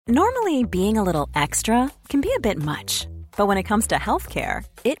Normally, being a little extra can be a bit much, but when it comes to healthcare,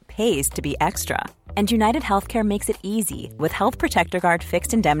 it pays to be extra. And United Healthcare makes it easy with Health Protector Guard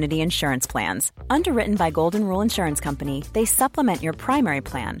fixed indemnity insurance plans. Underwritten by Golden Rule Insurance Company, they supplement your primary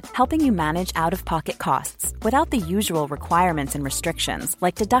plan, helping you manage out-of-pocket costs without the usual requirements and restrictions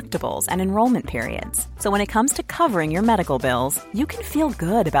like deductibles and enrollment periods. So when it comes to covering your medical bills, you can feel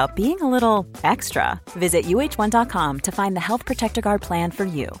good about being a little extra. Visit uh1.com to find the Health Protector Guard plan for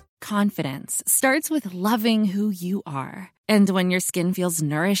you. Confidence starts with loving who you are. And when your skin feels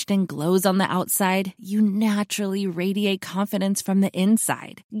nourished and glows on the outside, you naturally radiate confidence from the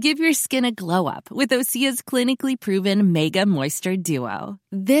inside. Give your skin a glow up with Osea's clinically proven Mega Moisture Duo.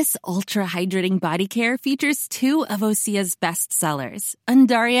 This ultra-hydrating body care features two of Osea's best sellers,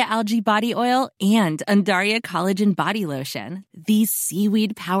 Undaria Algae Body Oil and Undaria Collagen Body Lotion. These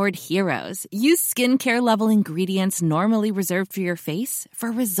seaweed-powered heroes use skincare-level ingredients normally reserved for your face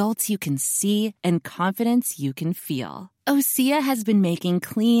for results you can see and confidence you can feel. Osea has been making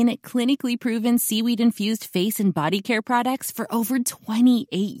clean, clinically proven seaweed-infused face and body care products for over 28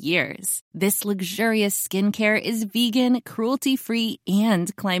 years. This luxurious skincare is vegan, cruelty-free,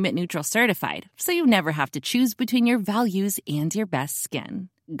 and climate-neutral certified, so you never have to choose between your values and your best skin.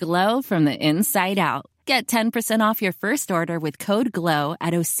 Glow from the inside out. Get 10% off your first order with code GLOW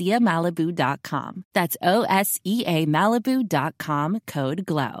at OseaMalibu.com. That's OSEA Malibu.com, code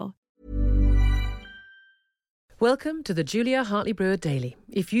GLOW. Welcome to the Julia Hartley Brewer Daily.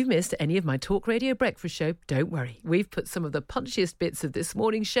 If you missed any of my talk radio breakfast show, don't worry. We've put some of the punchiest bits of this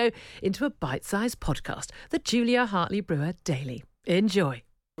morning's show into a bite-sized podcast, the Julia Hartley Brewer Daily. Enjoy.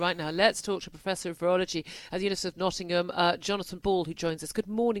 Right now, let's talk to Professor of Virology at the University of Nottingham, Jonathan Ball, who joins us. Good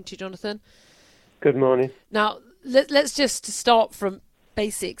morning to you, Jonathan. Good morning. Now, let's just start from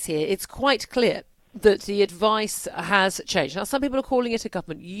basics here. It's quite clear that the advice has changed. Now, some people are calling it a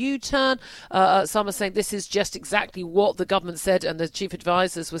government U-turn. Some are saying this is just exactly what the government said and the chief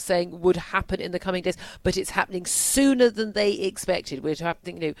advisors were saying would happen in the coming days, but it's happening sooner than they expected. We're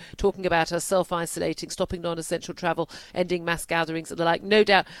talking about us self-isolating, stopping non-essential travel, ending mass gatherings and the like. No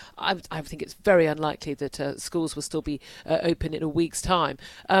doubt, I think it's very unlikely that schools will still be open in a week's time.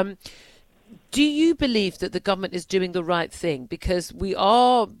 Do you believe that the government is doing the right thing? Because we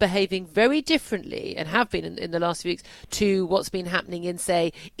are behaving very differently and have been in the last few weeks to what's been happening in,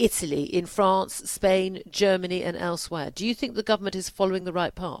 say, Italy, in France, Spain, Germany and elsewhere. Do you think the government is following the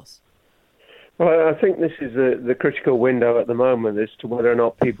right path? Well, I think this is the critical window at the moment as to whether or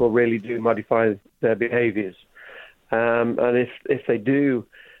not people really do modify their behaviours. And if they do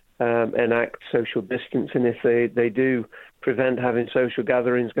enact social distancing, if they do prevent having social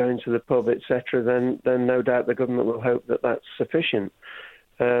gatherings, going to the pub, etc., then no doubt the government will hope that that's sufficient.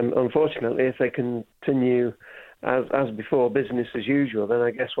 Unfortunately, if they continue as before, business as usual, then I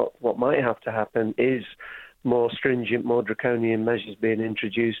guess what might have to happen is more stringent, more draconian measures being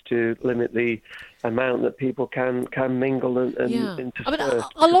introduced to limit the amount that people can mingle and intersperse. I mean,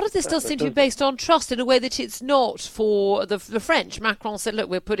 a lot of this does seem to be based on trust in a way that it's not for the French. Macron said, look,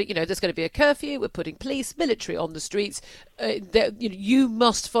 we're putting, there's going to be a curfew, we're putting police, military on the streets. You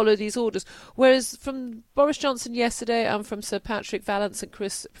must follow these orders. Whereas from Boris Johnson yesterday and from Sir Patrick Vallance and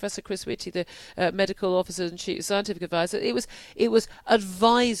Professor Chris Whitty, the medical officer and chief scientific advisor, it was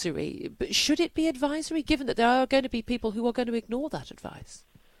advisory. But should it be advisory, given that there are going to be people who are going to ignore that advice?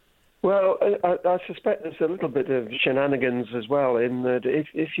 Well, I suspect there's a little bit of shenanigans as well in that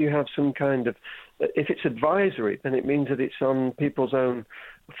if you have some kind of, if it's advisory, then it means that it's on people's own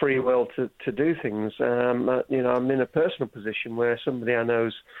free will to do things. I'm in a personal position where somebody I know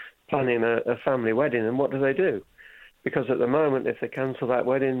is planning a family wedding, and what do? Because at the moment, if they cancel that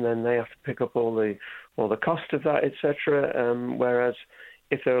wedding, then they have to pick up all the cost of that, etc. Whereas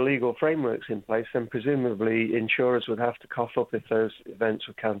if there are legal frameworks in place, then presumably insurers would have to cough up if those events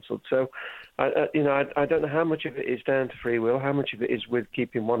were cancelled. So, I don't know how much of it is down to free will, how much of it is with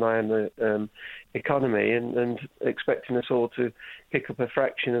keeping one eye on the economy and expecting us all to pick up a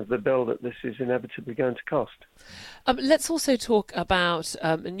fraction of the bill that this is inevitably going to cost. Let's also talk about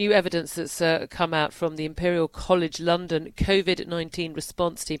new evidence that's come out from the Imperial College London COVID-19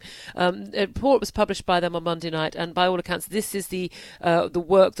 response team. A report was published by them on Monday night, and by all accounts, this is the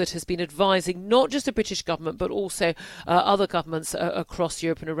work that has been advising not just the British government, but also other governments across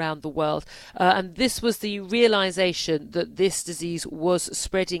Europe and around the world. And this was the realisation that this disease was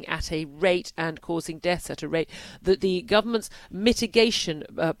spreading at a rate and causing deaths at a rate, that the government's mitigation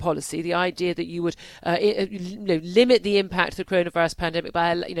policy, the idea that you would limit the impact of the coronavirus pandemic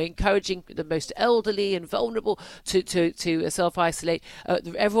by encouraging the most elderly and vulnerable to self-isolate.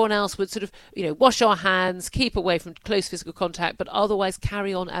 Everyone else would sort of wash our hands, keep away from close physical contact, but otherwise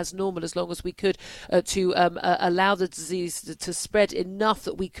carry on as normal as long as we could to allow the disease to spread enough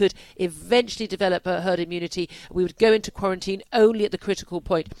that we could eventually develop a herd immunity. We would go into quarantine only at the critical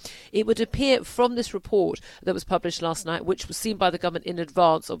point. It would appear from this report that was published last night, which was seen by the government in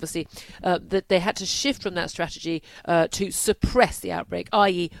advance, obviously, that they had to shift from that strategy to suppress the outbreak,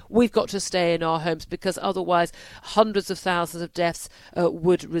 i.e. we've got to stay in our homes because otherwise hundreds of thousands of deaths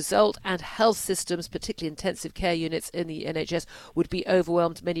would result, and health systems, particularly intensive care units in the NHS, would be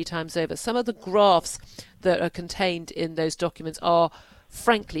overwhelmed many times over. Some of the graphs that are contained in those documents are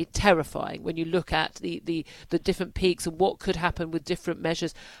frankly terrifying when you look at the different peaks and what could happen with different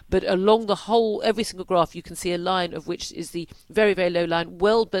measures. But along the whole, every single graph, you can see a line of which is the very, very low line,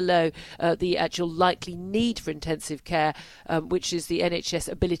 well below the actual likely need for intensive care, which is the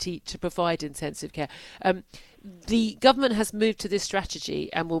NHS ability to provide intensive care. The government has moved to this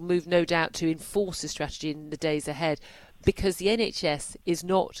strategy and will move, no doubt, to enforce this strategy in the days ahead, because the NHS is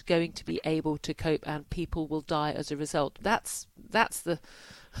not going to be able to cope and people will die as a result. That's the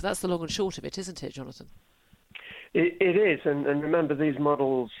long and short of it, isn't it, Jonathan? It is, and remember, these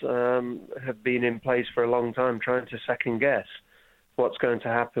models have been in place for a long time, trying to second guess what's going to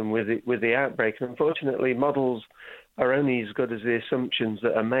happen with the outbreak. And unfortunately, models are only as good as the assumptions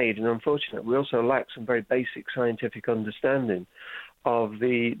that are made. And unfortunately, we also lack some very basic scientific understanding of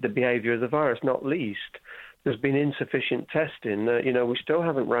the behaviour of the virus, not least. There's been insufficient testing. We still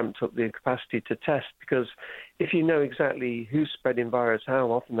haven't ramped up the capacity to test, because if you know exactly who's spreading virus,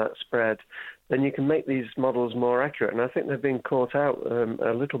 how often that's spread, then you can make these models more accurate. And I think they've been caught out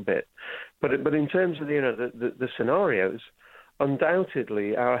a little bit. But in terms of the scenarios,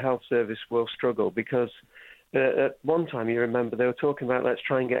 undoubtedly our health service will struggle, because at one time, you remember, they were talking about let's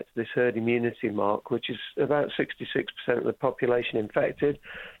try and get to this herd immunity mark, which is about 66% of the population infected.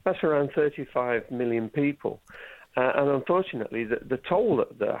 That's around 35 million people. And unfortunately, the toll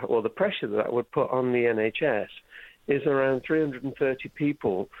or the pressure that would put on the NHS is around 330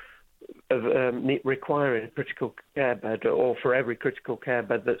 people of requiring a critical care bed, or for every critical care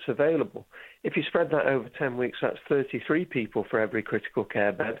bed that's available. If you spread that over 10 weeks, that's 33 people for every critical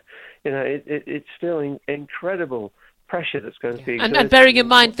care bed. It's still incredible pressure that's going to be exerted. And bearing in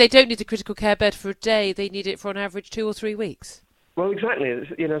mind, they don't need a critical care bed for a day. They need it for on average 2 or 3 weeks. Well, exactly.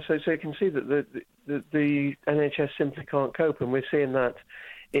 So you can see that the NHS simply can't cope, and we're seeing that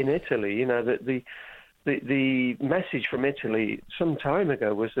in Italy. That the message from Italy some time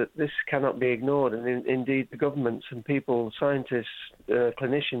ago was that this cannot be ignored, and indeed the governments and people, scientists,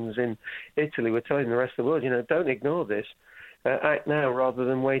 clinicians in Italy were telling the rest of the world, don't ignore this, act now rather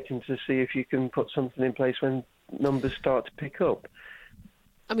than waiting to see if you can put something in place when numbers start to pick up.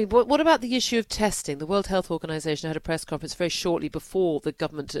 I mean, what about the issue of testing? The World Health Organization had a press conference very shortly before the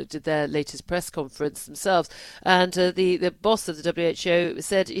government did their latest press conference themselves. And the boss of the WHO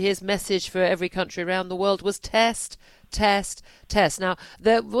said his message for every country around the world was test. Now,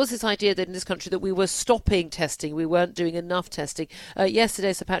 there was this idea that in this country that we were stopping testing. We weren't doing enough testing.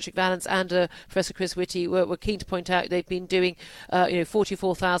 Yesterday, Sir Patrick Vallance and Professor Chris Whitty were keen to point out they've been doing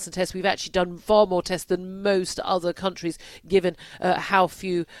 44,000 tests. We've actually done far more tests than most other countries, given how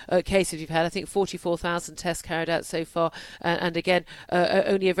few cases we've had. I think 44,000 tests carried out so far. And again,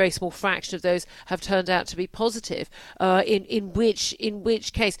 only a very small fraction of those have turned out to be positive. In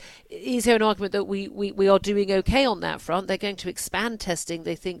which case, is there an argument that we are doing okay on that front? They're going to expand testing,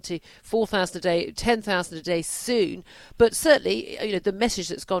 they think, to 4,000 a day, 10,000 a day soon. But certainly, the message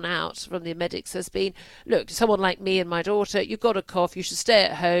that's gone out from the medics has been, look, someone like me and my daughter, you've got a cough, you should stay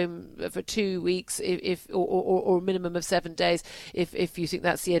at home for 2 weeks or a minimum of 7 days if you think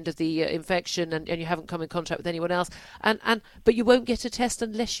that's the end of the infection and you haven't come in contact with anyone else. But you won't get a test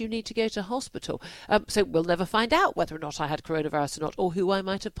unless you need to go to hospital. So we'll never find out whether or not I had coronavirus or not, or who I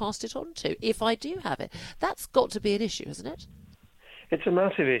might have passed it on to if I do have it. That's got to be an issue, isn't it? It's a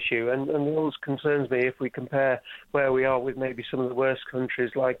massive issue, and it always concerns me if we compare where we are with maybe some of the worst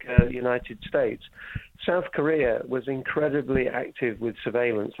countries like the United States. South Korea was incredibly active with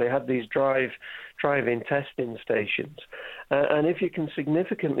surveillance. They had these drive-in testing stations. And if you can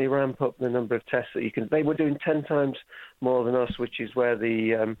significantly ramp up the number of tests that you can, they were doing 10 times more than us, which is where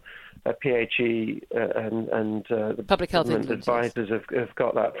the PHE and the Public Health government England advisors have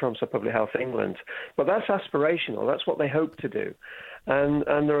got that from, so Public Health England. But that's aspirational. That's what they hope to do. And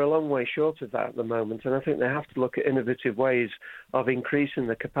they're a long way short of that at the moment. And I think they have to look at innovative ways of increasing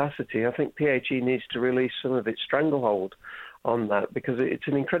the capacity. I think PHE needs to release some of its stranglehold on that, because it's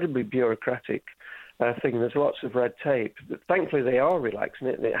an incredibly bureaucratic thing. There's lots of red tape. Thankfully, they are relaxing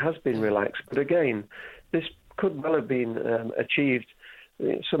it, and it has been relaxed. But again, this could well have been achieved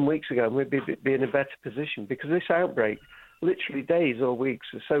some weeks ago, and we'd be in a better position, because this outbreak, literally days or weeks,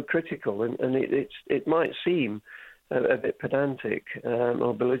 is so critical, and it might seem a bit pedantic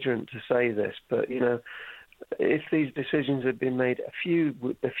or belligerent to say this, but if these decisions had been made a few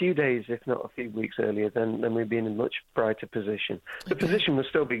days, if not a few weeks earlier, then we'd be in a much brighter position. The position would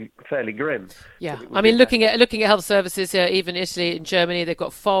still be fairly grim. Yeah, I mean, looking at health services, even Italy and Germany, they've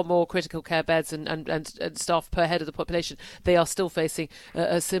got far more critical care beds and staff per head of the population. They are still facing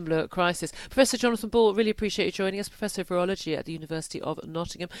a similar crisis. Professor Jonathan Ball, really appreciate you joining us, Professor of Virology at the University of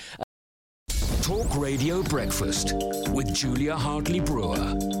Nottingham. Talk Radio Breakfast with Julia Hartley-Brewer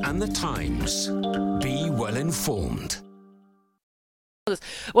and The Times. Be well informed.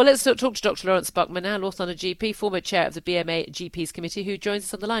 Well, let's talk to Dr. Lawrence Buckman now, North London GP, former chair of the BMA GPs Committee, who joins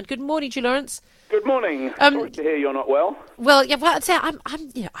us on the line. Good morning to you, Lawrence. Good morning. Sorry to hear you're not well. Well, yeah, well, I'd say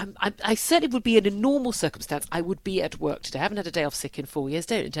I certainly would be in a normal circumstance. I would be at work today. I haven't had a day off sick in 4 years.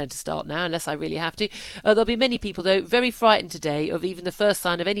 Don't intend to start now unless I really have to. There'll be many people, though, very frightened today of even the first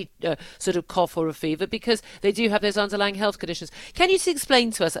sign of any sort of cough or a fever, because they do have those underlying health conditions. Can you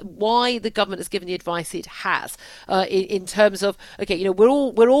explain to us why the government has given the advice it has in terms of, okay,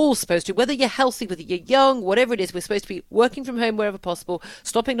 we're all supposed to, whether you're healthy, whether you're young, whatever it is, we're supposed to be working from home wherever possible,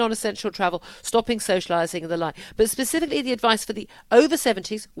 stopping non-essential travel, stopping socialising and the like. But specifically the advice for the over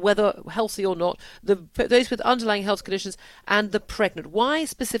 70s, whether healthy or not, those with underlying health conditions and the pregnant. Why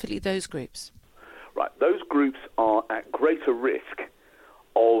specifically those groups? Right, those groups are at greater risk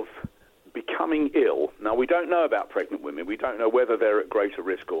of becoming ill. Now, we don't know about pregnant women. We don't know whether they're at greater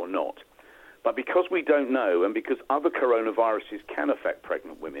risk or not. But because we don't know, and because other coronaviruses can affect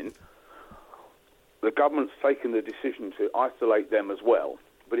pregnant women, the government's taken the decision to isolate them as well.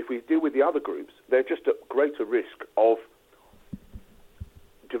 But if we deal with the other groups, they're just at greater risk of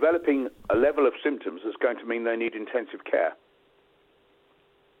developing a level of symptoms that's going to mean they need intensive care.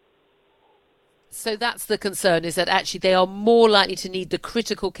 So that's the concern, is that actually they are more likely to need the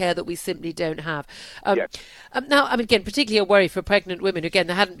critical care that we simply don't have. Yes. Now, I mean, again, particularly a worry for pregnant women. Again,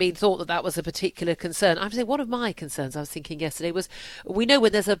 there hadn't been thought that was a particular concern. I would say one of my concerns I was thinking yesterday was, we know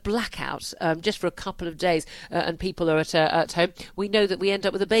when there's a blackout just for a couple of days and people are at home, we know that we end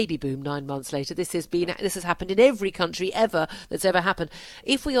up with a baby boom 9 months later. This has happened in every country ever that's ever happened.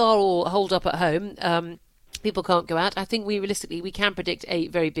 If we are all holed up at home, people can't go out, I think we can predict a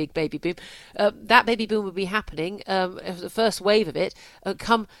very big baby boom. That baby boom will be happening, the first wave of it,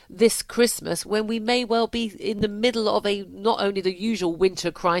 come this Christmas, when we may well be in the middle of not only the usual winter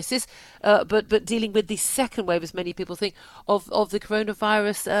crisis, but dealing with the second wave, as many people think, of the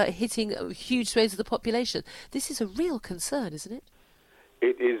coronavirus hitting huge swathes of the population. This is a real concern, isn't it?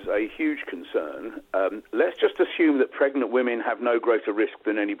 It is a huge concern. Let's just assume that pregnant women have no greater risk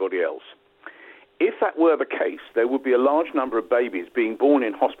than anybody else. If that were the case, there would be a large number of babies being born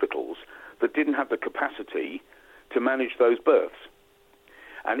in hospitals that didn't have the capacity to manage those births.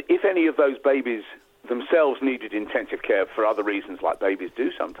 And if any of those babies themselves needed intensive care for other reasons, like babies do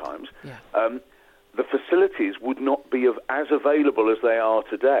sometimes, the facilities would not be as available as they are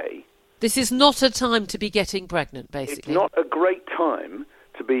today. This is not a time to be getting pregnant, basically. It's not a great time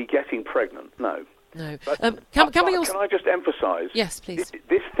to be getting pregnant, no. No. But, can I just emphasise? Yes, please.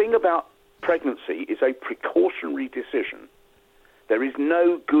 This thing about pregnancy is a precautionary decision. There is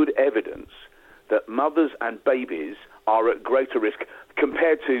no good evidence that mothers and babies are at greater risk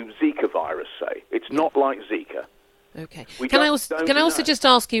compared to Zika virus, say. It's not like Zika. Okay. Can I also just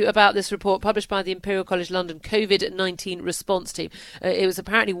ask you about this report published by the Imperial College London COVID-19 response team? It was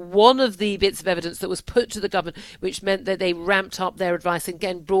apparently one of the bits of evidence that was put to the government, which meant that they ramped up their advice and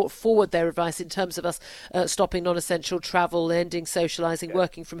again brought forward their advice in terms of us stopping non-essential travel, ending socialising,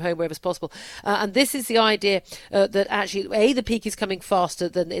 working from home wherever possible. And this is the idea that actually, the peak is coming faster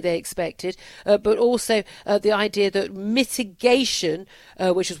than they expected, but also the idea that mitigation,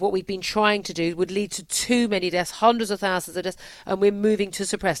 which is what we've been trying to do, would lead to too many deaths, hundreds hundreds of thousands of deaths, and we're moving to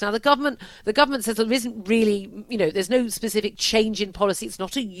suppress. Now, the government says there isn't really, there's no specific change in policy. It's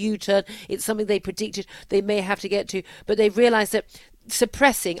not a U-turn. It's something they predicted they may have to get to, but they've realised that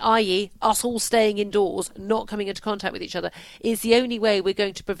suppressing, i.e. us all staying indoors, not coming into contact with each other, is the only way we're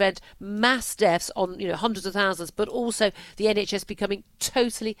going to prevent mass deaths on hundreds of thousands, but also the NHS becoming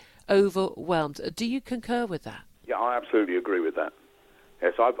totally overwhelmed. Do you concur with that? Yeah, I absolutely agree with that.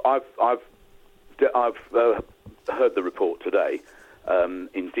 Yes, I've heard the report today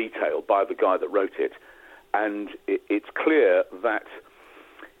in detail by the guy that wrote it, and it's clear that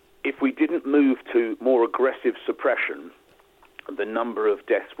if we didn't move to more aggressive suppression, the number of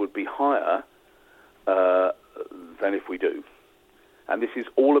deaths would be higher than if we do. And this is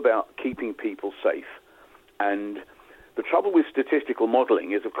all about keeping people safe. And the trouble with statistical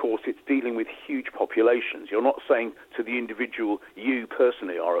modelling is, of course, it's dealing with huge populations. You're not saying to the individual, you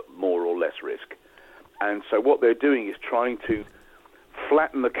personally are at more or less risk. And so what they're doing is trying to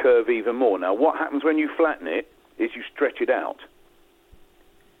flatten the curve even more. Now, what happens when you flatten it is you stretch it out.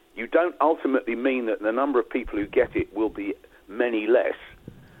 You don't ultimately mean that the number of people who get it will be many less,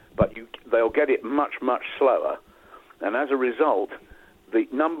 but they'll get it much, much slower. And as a result, the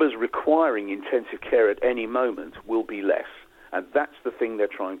numbers requiring intensive care at any moment will be less. And that's the thing they're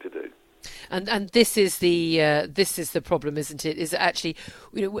trying to do. And this is the problem, isn't it? Is actually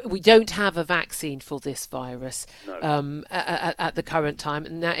we don't have a vaccine for this virus. No. At the current time,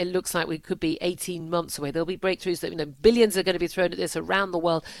 and now it looks like we could be 18 months away. There'll be breakthroughs that billions are going to be thrown at this around the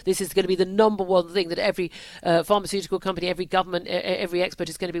world. This is going to be the number one thing that every pharmaceutical company, every government, every expert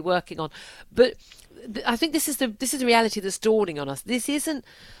is going to be working on. But I think this is the reality that's dawning on us. This isn't,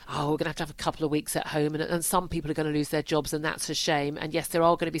 we're going to have a couple of weeks at home and some people are going to lose their jobs, and that's a shame. And yes, there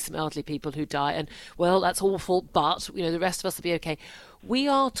are going to be some elderly people who die, and well, that's awful, but the rest of us will be okay. We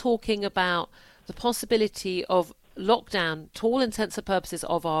are talking about the possibility of lockdown, to all intents and purposes,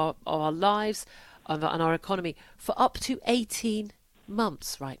 of our lives and our economy for up to 18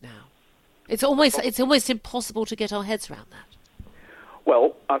 months right now. It's almost impossible to get our heads around that.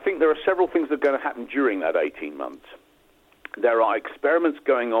 Well, I think there are several things that are going to happen during that 18 months. There are experiments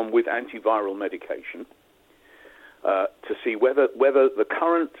going on with antiviral medication to see whether the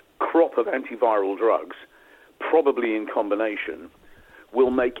current crop of antiviral drugs, probably in combination, will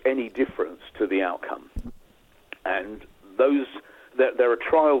make any difference to the outcome. And there are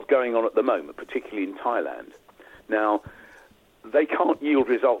trials going on at the moment, particularly in Thailand. Now, they can't yield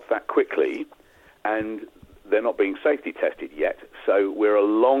results that quickly, and they're not being safety tested yet, so we're a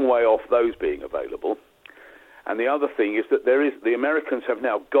long way off those being available. And the other thing is that the Americans have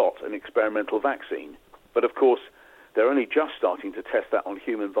now got an experimental vaccine, but of course they're only just starting to test that on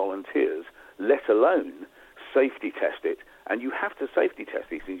human volunteers, let alone safety test it. And you have to safety test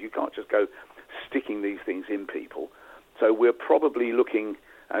these things. You can't just go sticking these things in people. So we're probably looking,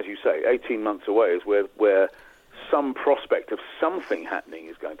 as you say, 18 months away is where some prospect of something happening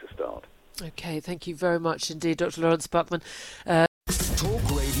is going to start. Okay, thank you very much indeed, Dr. Lawrence Buckman. Talk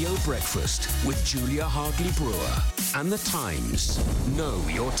Radio Breakfast with Julia Hartley-Brewer and The Times. Know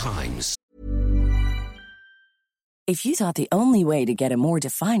your times. If you thought the only way to get a more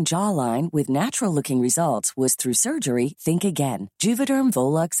defined jawline with natural-looking results was through surgery, think again. Juvederm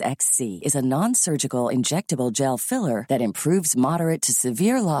Volux XC is a non-surgical injectable gel filler that improves moderate to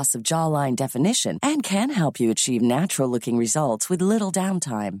severe loss of jawline definition and can help you achieve natural-looking results with little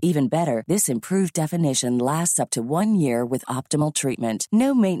downtime. Even better, this improved definition lasts up to 1 year with optimal treatment.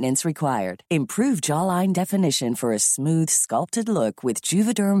 No maintenance required. Improve jawline definition for a smooth, sculpted look with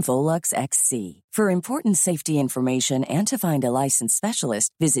Juvederm Volux XC. For important safety information and to find a licensed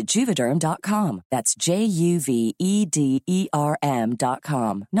specialist, visit Juvederm.com. That's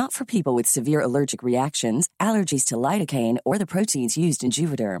JUVEDERM.com. Not for people with severe allergic reactions, allergies to lidocaine, or the proteins used in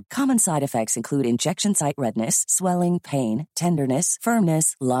Juvederm. Common side effects include injection site redness, swelling, pain, tenderness,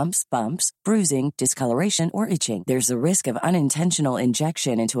 firmness, lumps, bumps, bruising, discoloration, or itching. There's a risk of unintentional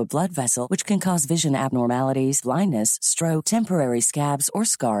injection into a blood vessel, which can cause vision abnormalities, blindness, stroke, temporary scabs, or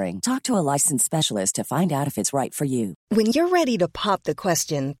scarring. Talk to a licensed specialist to find out if it's right for you. When you're ready to pop the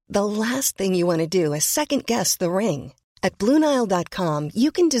question, the last thing you want to do is second-guess the ring. At BlueNile.com,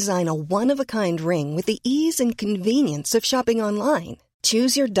 you can design a one-of-a-kind ring with the ease and convenience of shopping online.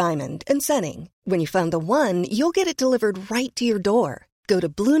 Choose your diamond and setting. When you find the one, you'll get it delivered right to your door. Go to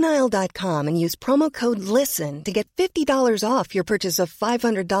BlueNile.com and use promo code LISTEN to get $50 off your purchase of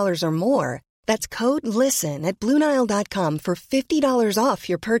 $500 or more. That's code LISTEN at BlueNile.com for $50 off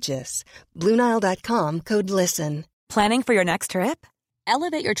your purchase. BlueNile.com, code LISTEN. Planning for your next trip?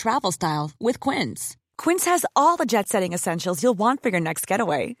 Elevate your travel style with Quince. Quince has all the jet-setting essentials you'll want for your next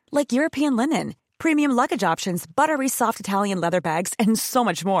getaway, like European linen, premium luggage options, buttery soft Italian leather bags, and so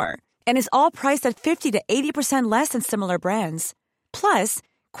much more. And is all priced at 50 to 80% less than similar brands. Plus,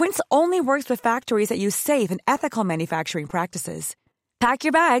 Quince only works with factories that use safe and ethical manufacturing practices. Pack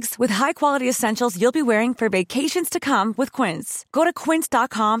your bags with high-quality essentials you'll be wearing for vacations to come with Quince. Go to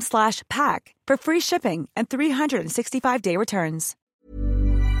quince.com/pack for free shipping and 365-day returns.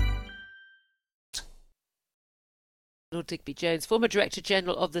 Lord Digby Jones, former Director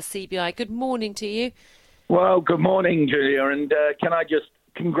General of the CBI. Good morning to you. Well, good morning, Julia, and can I just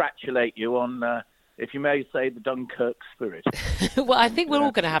congratulate you on, if you may say, the Dunkirk spirit. Well, I think we're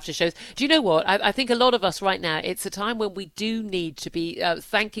all going to have to show. Do you know what? I think a lot of us right now, it's a time when we do need to be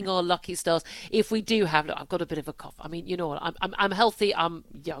thanking our lucky stars. If we do have, look, I've got a bit of a cough. I mean, you know what? I'm healthy. I'm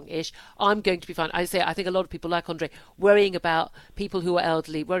youngish. I'm going to be fine. I think a lot of people like Andre worrying about people who are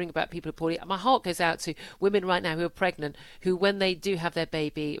elderly, worrying about people who are poorly. My heart goes out to women right now who are pregnant, who when they do have their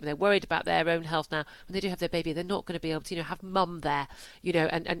baby, they're worried about their own health now. When they do have their baby, they're not going to be able to, have mum there,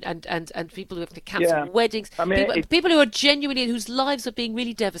 and people who have to cancel weddings. I mean, people who are genuinely, whose lives are being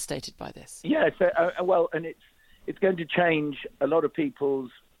really devastated by this. Yes, and it's going to change a lot of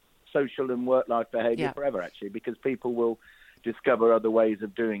people's social and work-life behaviour forever, actually, because people will discover other ways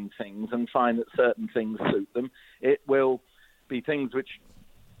of doing things and find that certain things suit them. It will be things which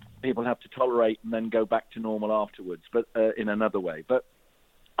people have to tolerate and then go back to normal afterwards, but in another way. But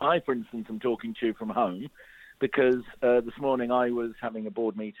I, for instance, am talking to you from home because this morning I was having a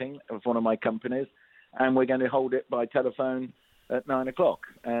board meeting of one of my companies, and we're going to hold it by telephone at 9 o'clock,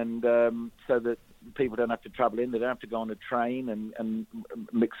 and so that people don't have to travel in, they don't have to go on a train and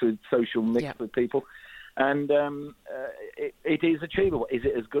mix with people. And it is achievable. Is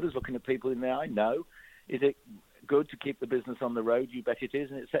it as good as looking at people in the eye? No. Is it good to keep the business on the road? You bet it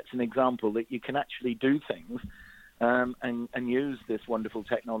is, and it sets an example that you can actually do things and use this wonderful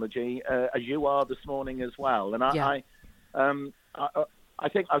technology, as you are this morning as well. And I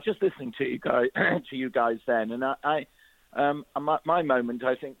think I was just listening to you guys then, and my moment,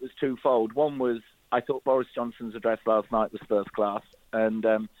 I think, was twofold. One was I thought Boris Johnson's address last night was first class, and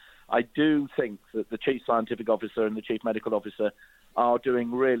I do think that the Chief Scientific Officer and the Chief Medical Officer are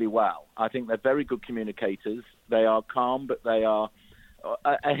doing really well. I think they're very good communicators. They are calm, but they are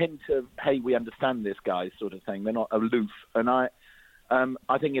a hint of, hey, we understand this, guys, sort of thing. They're not aloof. And I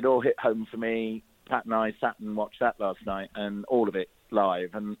think it all hit home for me. Pat and I sat and watched that last night, and all of it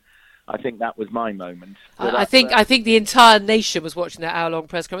live, and I think that was my moment. I think the entire nation was watching that hour-long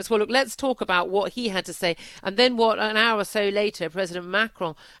press conference. Well, look, let's talk about what he had to say, and then what an hour or so later President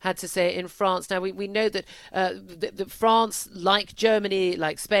Macron had to say in France. Now, we know that France, like Germany,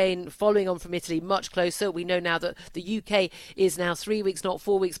 like Spain, following on from Italy, much closer. We know now that the UK is now 3 weeks, not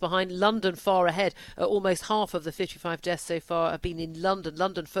 4 weeks behind. London far ahead. Almost half of the 55 deaths so far have been in London.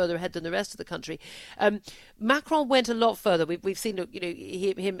 London further ahead than the rest of the country. Macron went a lot further. We've seen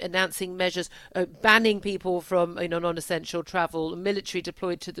him announcing measures, banning people from non-essential travel, military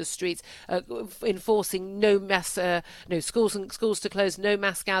deployed to the streets, enforcing no mass, schools to close, no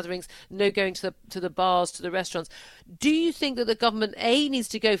mass gatherings, no going to the bars, to the restaurants. Do you think that the government A needs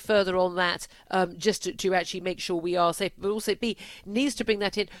to go further on that, just to actually make sure we are safe, but also B needs to bring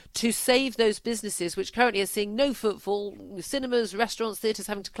that in to save those businesses which currently are seeing no footfall, cinemas, restaurants, theatres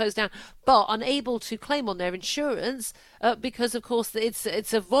having to close down, but unable to claim on their insurance because, of course,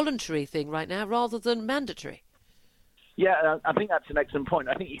 it's a voluntary thing right now rather than mandatory? Yeah, I think that's an excellent point.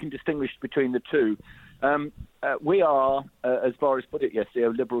 I think you can distinguish between the two. We are, as Boris put it yesterday, a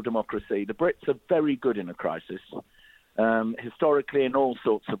liberal democracy. The Brits are very good in a crisis, historically in all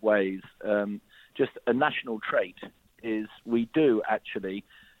sorts of ways. Just a national trait is we do actually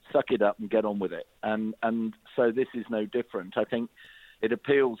suck it up and get on with it. And so this is no different. I think it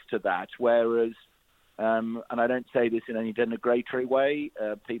appeals to that, whereas and I don't say this in any denigratory way.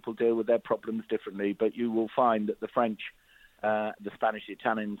 People deal with their problems differently, but you will find that the French, the Spanish, the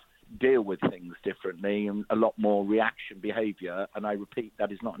Italians deal with things differently and a lot more reaction behaviour. And I repeat,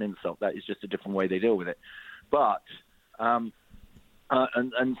 that is not an insult. That is just a different way they deal with it. But and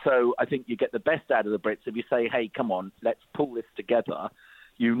so I think you get the best out of the Brits if you say, hey, come on, let's pull this together.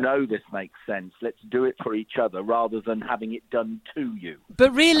 You know this makes sense. Let's do it for each other rather than having it done to you.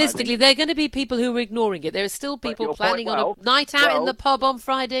 But realistically, there are going to be people who are ignoring it. There are still people planning on a night out in the pub on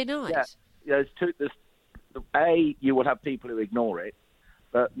Friday night. Yeah, you will have people who ignore it,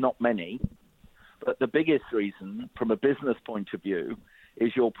 but not many. But the biggest reason, from a business point of view,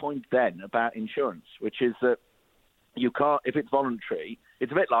 is your point then about insurance, which is that you can't, if it's voluntary,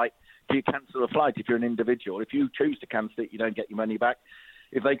 it's a bit like, do you cancel a flight if you're an individual? If you choose to cancel it, you don't get your money back.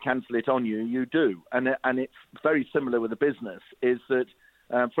 If they cancel it on you, you do. And it's very similar with a business, is that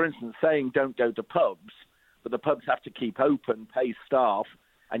For instance, saying don't go to pubs, but the pubs have to keep open, pay staff,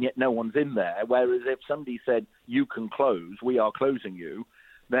 and yet no one's in there. Whereas if somebody said, you can close, we are closing you,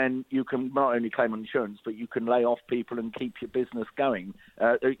 then you can not only claim on insurance, but you can lay off people and keep your business going.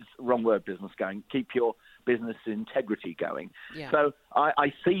 Wrong word, business going. Keep your business integrity going. Yeah. So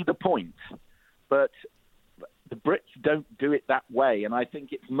I see the point, but the Brits don't do it that way. And I think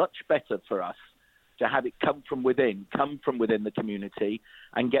it's much better for us to have it come from within the community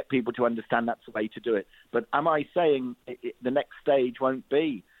and get people to understand that's the way to do it. But am I saying the next stage won't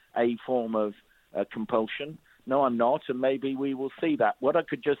be a form of compulsion? No, I'm not, and maybe we will see that. What I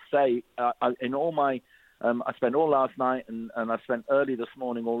could just say, in all my, I spent all last night and I spent early this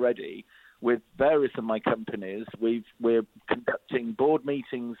morning already with various of my companies. We're conducting board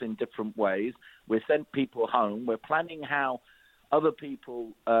meetings in different ways. We've sent people home. We're planning how other people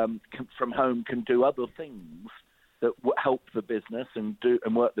from home can do other things that help the business and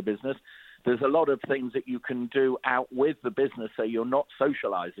work the business. There's a lot of things that you can do out with the business, so you're not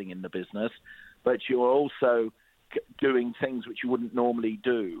socializing in the business, but you're also doing things which you wouldn't normally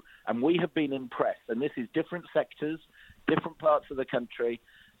do. And we have been impressed, and this is different sectors, different parts of the country,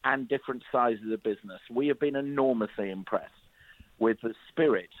 and different sizes of business. We have been enormously impressed with the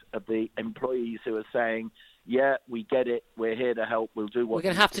spirit of the employees who are saying, yeah, we get it. We're here to help. We'll do what we're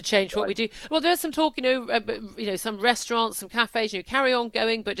going to have to change what we do. Well, there's some talk, some restaurants, some cafes, carry on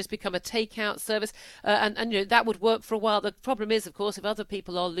going, but just become a takeout service, and that would work for a while. The problem is, of course, if other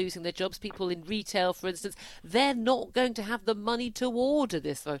people are losing their jobs, people in retail, for instance, they're not going to have the money to order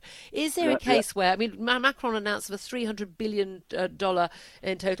this. Is there a case where, Macron announced a $300 billion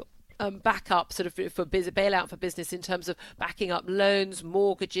in total backup sort of for bailout for business in terms of backing up loans,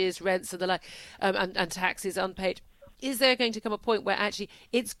 mortgages, rents and the like, and taxes unpaid. Is there going to come a point where actually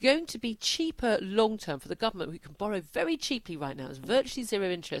it's going to be cheaper long term for the government, who can borrow very cheaply right now, it's virtually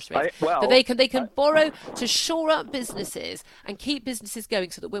zero interest rates, that they can borrow to shore up businesses and keep businesses going,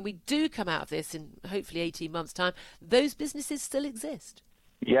 so that when we do come out of this in hopefully 18 months' time, those businesses still exist?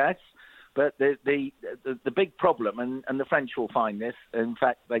 Yes. But the big problem, and the French will find this, in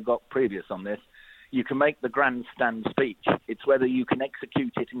fact, they got previous on this, you can make the grandstand speech. It's whether you can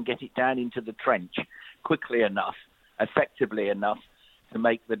execute it and get it down into the trench quickly enough, effectively enough to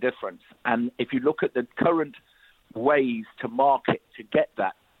make the difference. And if you look at the current ways to market to get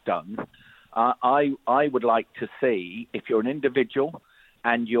that done, I would like to see, if you're an individual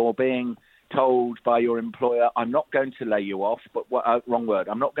and you're being told by your employer, I'm not going to lay you off, but wrong word,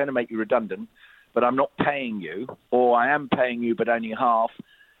 I'm not going to make you redundant, but I'm not paying you, or I am paying you but only half.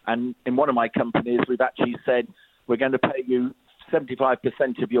 And in one of my companies, we've actually said we're going to pay you 75%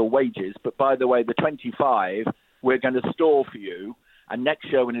 of your wages, but by the way, the 25 we're going to store for you, and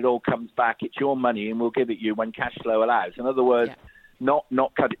next year when it all comes back, it's your money and we'll give it you when cash flow allows. In other words,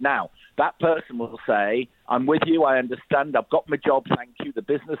 not cut it now. That person will say, I'm with you, I understand, I've got my job, thank you, the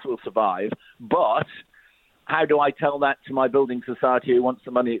business will survive, but how do I tell that to my building society who wants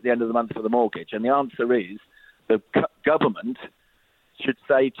the money at the end of the month for the mortgage? And the answer is the government should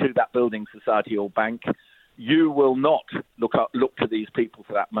say to that building society or bank, you will not look to these people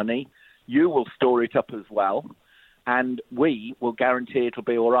for that money, you will store it up as well, and we will guarantee it'll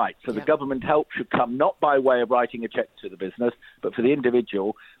be all right. So the government help should come not by way of writing a check to the business, but for the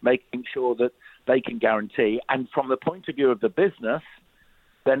individual, making sure that they can guarantee. And from the point of view of the business,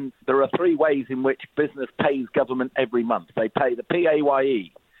 then there are three ways in which business pays government every month. They pay the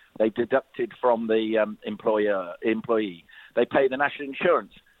PAYE, they deducted from the employee. They pay the national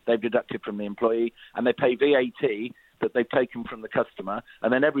insurance, they've deducted from the employee, and they pay VAT that they've taken from the customer.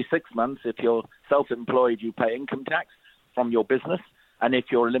 And then every 6 months, if you're self-employed, you pay income tax from your business. And if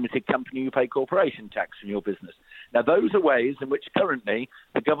you're a limited company, you pay corporation tax from your business. Now, those are ways in which currently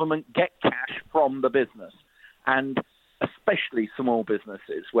the government get cash from the business, and especially small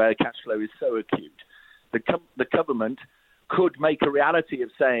businesses where cash flow is so acute. The government could make a reality of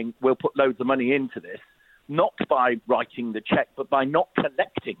saying, we'll put loads of money into this, not by writing the check, but by not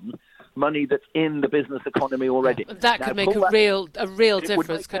collecting money that's in the business economy already. That could make a real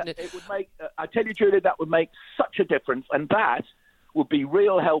difference, couldn't it? It would make, I tell you, Julia, that would make such a difference, and that would be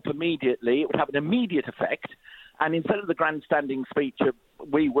real help immediately. It would have an immediate effect, and instead of the grandstanding speech of,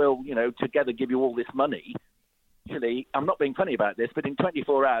 we will, together give you all this money, actually, I'm not being funny about this, but in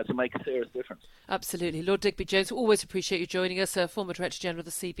 24 hours it'll make a serious difference. Absolutely. Lord Digby-Jones, always appreciate you joining us, former Director General of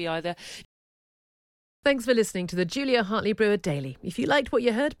the CBI there. Thanks for listening to the Julia Hartley-Brewer Daily. If you liked what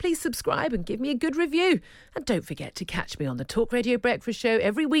you heard, please subscribe and give me a good review. And don't forget to catch me on the Talk Radio Breakfast Show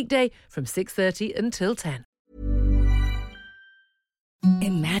every weekday from 6:30 until 10.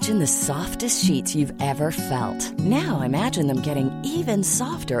 Imagine the softest sheets you've ever felt. Now imagine them getting even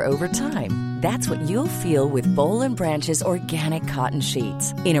softer over time. That's what you'll feel with Boll & Branch's organic cotton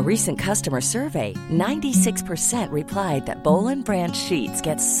sheets. In a recent customer survey, 96% replied that Boll & Branch sheets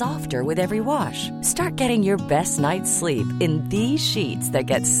get softer with every wash. Start getting your best night's sleep in these sheets that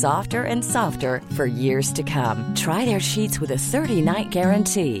get softer and softer for years to come. Try their sheets with a 30-night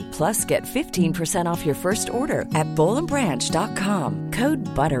guarantee. Plus, get 15% off your first order at bollandbranch.com. Code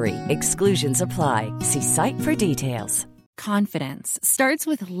BUTTERY. Exclusions apply. See site for details. Confidence starts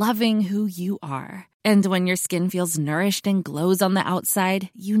with loving who you are. And when your skin feels nourished and glows on the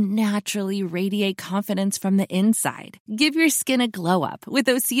outside, you naturally radiate confidence from the inside. Give your skin a glow up with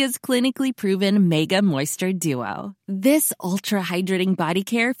Osea's clinically proven Mega Moisture Duo. This ultra-hydrating body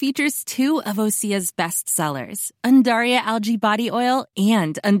care features 2 of Osea's best sellers, Undaria Algae Body Oil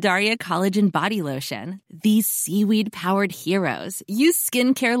and Undaria Collagen Body Lotion. These seaweed-powered heroes use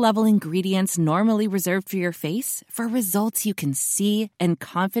skincare-level ingredients normally reserved for your face for results you can see and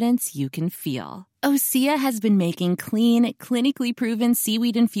confidence you can feel. Osea has been making clean, clinically proven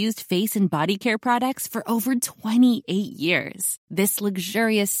seaweed-infused face and body care products for over 28 years. This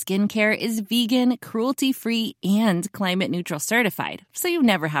luxurious skincare is vegan, cruelty-free, and climate-neutral certified, so you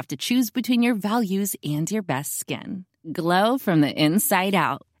never have to choose between your values and your best skin. Glow from the inside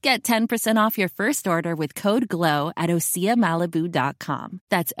out. Get 10% off your first order with code GLOW at OseaMalibu.com.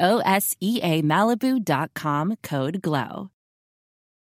 That's OSEA Malibu.com, code GLOW.